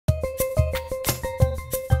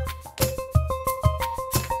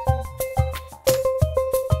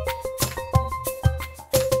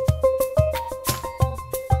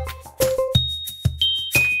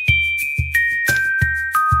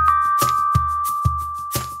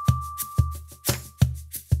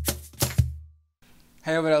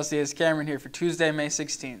Hey Ovid-Elsie, it's Kamryn here for Tuesday, May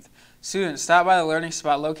 16th. Students, stop by the Learning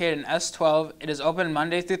Spot located in S12. It is open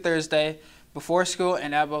Monday through Thursday, before school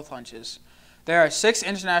and at both lunches. There are 6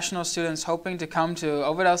 international students hoping to come to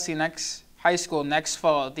Ovid-Elsie High School next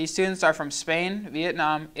fall. These students are from Spain,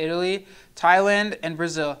 Vietnam, Italy, Thailand, and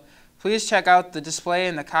Brazil. Please check out the display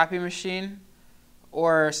in the copy machine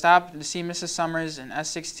or stop to see Mrs. Summers in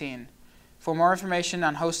S16 for more information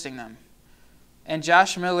on hosting them. And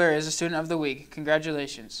Josh Miller is a Student of the Week.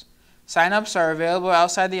 Congratulations. Sign-ups are available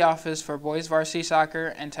outside the office for boys varsity soccer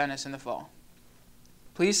and tennis in the fall.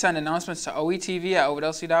 Please send announcements to OETV at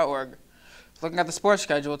ovid-elsie.org. Looking at the sports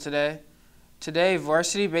schedule today. Today,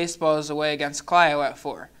 varsity baseball is away against Clio at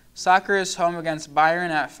 4. Soccer is home against Byron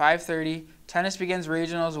at 5:30. Tennis begins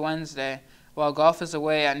regionals Wednesday, while golf is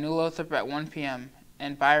away at New Lothrop at 1 p.m.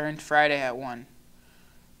 and Byron Friday at 1.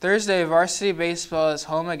 Thursday, varsity baseball is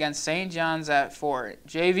home against St. John's at 4.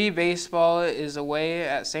 JV baseball is away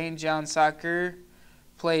at St. John's. Soccer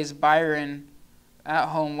plays Byron at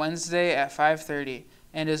home Wednesday at 5:30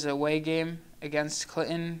 and is a away game against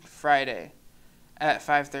Clinton Friday at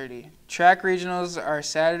 5:30. Track regionals are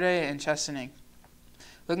Saturday in Chesaning.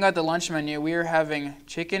 Looking at the lunch menu, we are having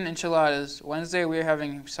chicken enchiladas. Wednesday, we are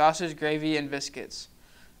having sausage, gravy, and biscuits.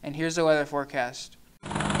 And here's the weather forecast.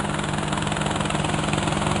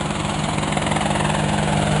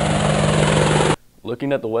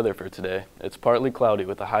 Looking at the weather for today, it's partly cloudy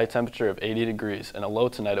with a high temperature of 80 degrees and a low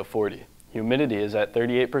tonight of 40. Humidity is at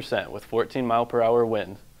 38% with 14-mile-per-hour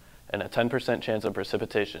wind and a 10% chance of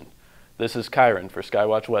precipitation. This is Kamryn for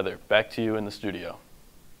Skywatch Weather. Back to you in the studio.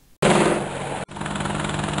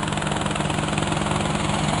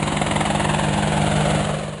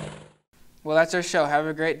 Well, that's our show. Have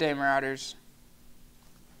a great day, Marauders.